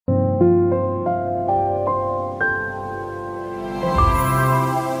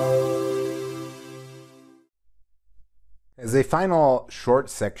final short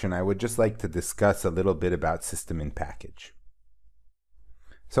section, I would just like to discuss a little bit about system in package.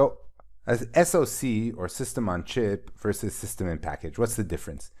 So, as SoC, or system on chip, versus system in package, what's the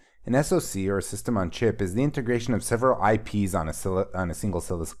difference? An SoC, or system on chip, is the integration of several IPs on a single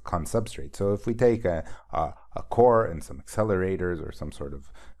silicon substrate. So if we take a core and some accelerators or some sort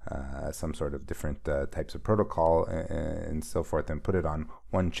of different types of protocol and so forth, and put it on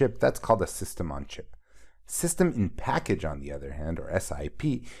one chip, that's called a system on chip. System in package, on the other hand, or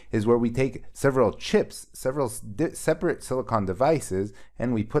SiP, is where we take several chips, several separate silicon devices,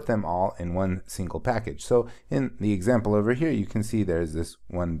 and we put them all in one single package. So in the example over here, you can see there's this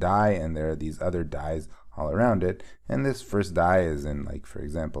one die, and there are these other dies all around it. And this first die is in, like, for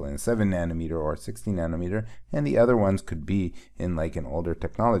example, in 7 nanometer or 16 nanometer, and the other ones could be in like an older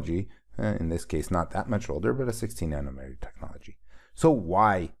technology, in this case not that much older, but a 16 nanometer technology. So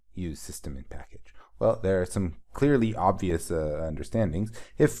why use system in package? Well, there are some clearly obvious understandings.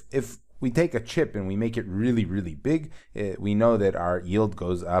 If we take a chip and we make it really, really big, we know that our yield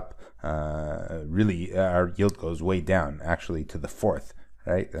goes up, our yield goes way down, actually to the fourth,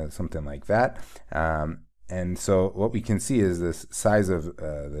 right? Something like that. And so what we can see is this size of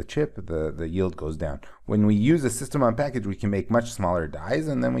the chip, the yield goes down. When we use a system on package, we can make much smaller dies,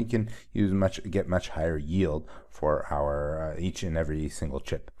 and then we can get much higher yield for our each and every single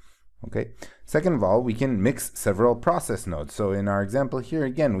chip. Okay. Second of all, we can mix several process nodes. So in our example here,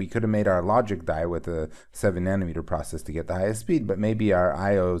 again, we could have made our logic die with a 7 nanometer process to get the highest speed, but maybe our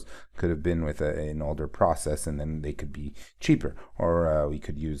IOs could have been with an older process, and then they could be cheaper. Or we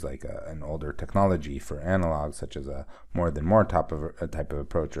could use like an older technology for analog, such as a more than more type of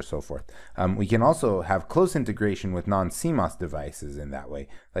approach, or so forth. We can also have close integration with non-CMOS devices in that way.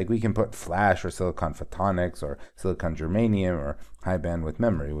 Like we can put flash or silicon photonics or silicon germanium or high bandwidth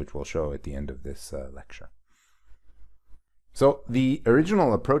memory, which we'll show at the end of this lecture. So the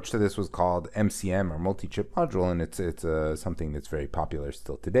original approach to this was called MCM, or multi-chip module, and it's something that's very popular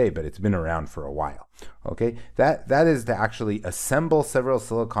still today, but it's been around for a while. Okay, that is to actually assemble several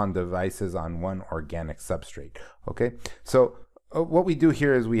silicon devices on one organic substrate. Okay, so what we do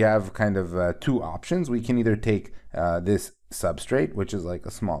here is we have kind of two options. We can either take this substrate, which is like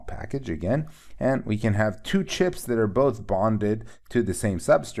a small package again, and we can have two chips that are both bonded to the same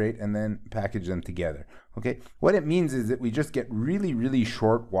substrate and then package them together. Okay, what it means is that we just get really, really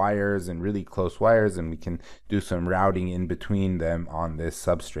short wires and really close wires, and we can do some routing in between them on this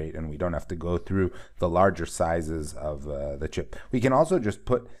substrate, and we don't have to go through the larger sizes of the chip. We can also just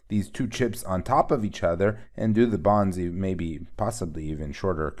put these two chips on top of each other and do the bonds, maybe possibly even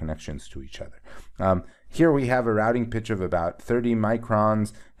shorter connections to each other. Here we have a routing pitch of about 30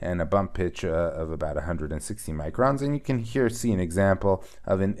 microns and a bump pitch of about 160 microns. And you can here see an example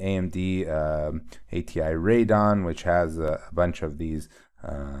of an AMD ATI Radeon, which has a bunch of these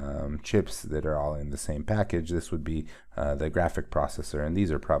chips that are all in the same package. This would be the graphic processor, and these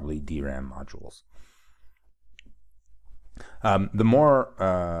are probably DRAM modules. The more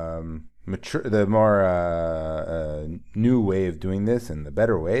new way of doing this, and the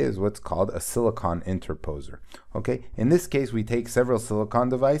better way, is what's called a silicon interposer. Okay, in this case, we take several silicon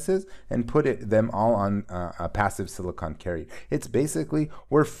devices and put them all on a passive silicon carrier. It's basically,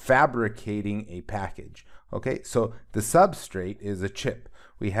 we're fabricating a package. Okay, so the substrate is a chip.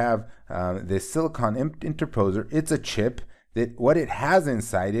 We have this silicon interposer. It's a chip that what it has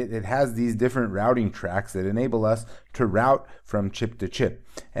inside it, it has these different routing tracks that enable us to route from chip to chip.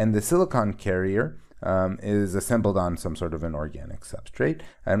 And the silicon carrier is assembled on some sort of an organic substrate.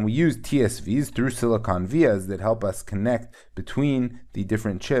 And we use TSVs through silicon vias that help us connect between the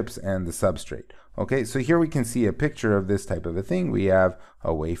different chips and the substrate. Okay, so here we can see a picture of this type of a thing. We have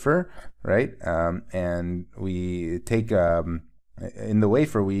a wafer, right? And we take, in the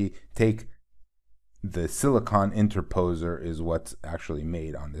wafer, we take the silicon interposer is what's actually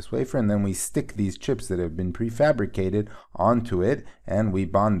made on this wafer, and then we stick these chips that have been prefabricated onto it, and we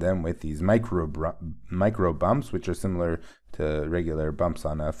bond them with these micro bumps, which are similar to regular bumps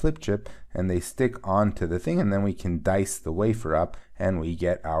on a flip chip, and they stick onto the thing, and then we can dice the wafer up, and we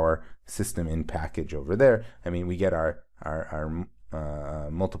get our system in package over there. I mean, we get our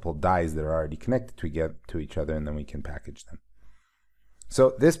multiple dies that are already connected to each other, and then we can package them.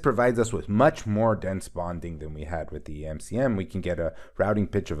 So this provides us with much more dense bonding than we had with the MCM. We can get a routing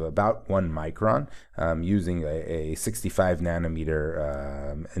pitch of about 1 micron using a 65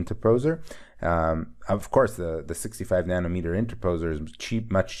 nanometer interposer. Of course, the 65 nanometer interposer is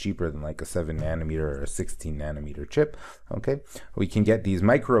much cheaper than like a 7 nanometer or a 16 nanometer chip. Okay, we can get these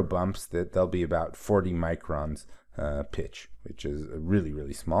micro bumps that they'll be about 40 microns pitch, which is really,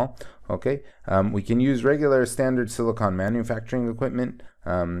 really small. Okay, we can use regular standard silicon manufacturing equipment.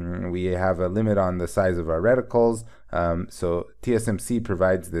 We have a limit on the size of our reticles. So TSMC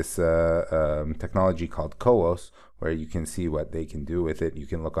provides this technology called CoWoS, where you can see what they can do with it. You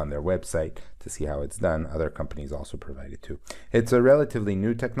can look on their website to see how it's done. Other companies also provide it too. It's a relatively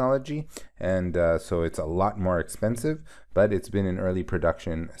new technology, and so it's a lot more expensive, but it's been in early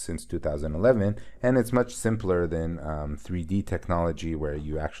production since 2011, and it's much simpler than 3D technology, where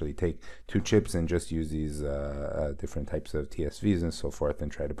you actually take two chips and just use these different types of TSVs and so forth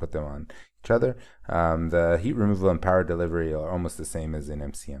and try to put them on each other. The heat removal and power delivery are almost the same as in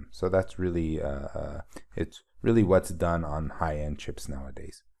MCM. So that's really, it's really what's done on high-end chips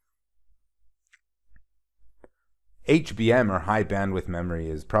nowadays. HBM, or high bandwidth memory,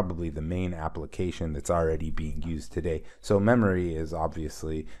 is probably the main application that's already being used today. So memory is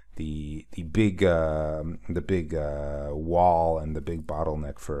obviously the big wall and the big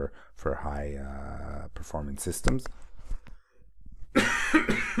bottleneck for high performance systems.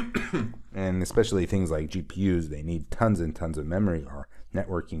 And especially things like GPUs, they need tons and tons of memory, or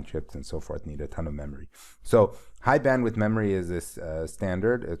networking chips and so forth need a ton of memory. So high bandwidth memory is this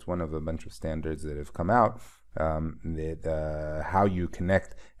standard. It's one of a bunch of standards that have come out. How you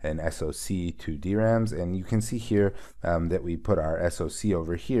connect an SoC to DRAMs, and you can see here that we put our SoC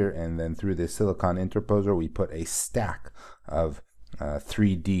over here, and then through this silicon interposer we put a stack of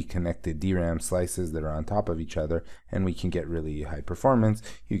 3D connected DRAM slices that are on top of each other, and we can get really high performance.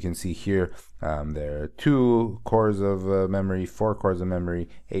 You can see here there are 2 cores of memory, 4 cores of memory,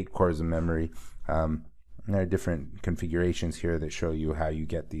 8 cores of memory. There are different configurations here that show you how you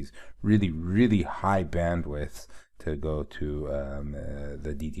get these really, really high bandwidths to go to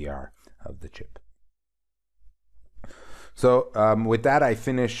the DDR of the chip. So with that, I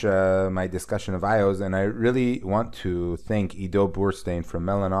finish my discussion of IOs, and I really want to thank Ido Burstein from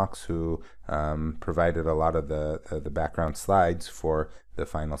Mellanox, who provided a lot of the background slides for the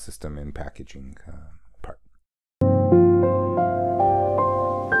final system in packaging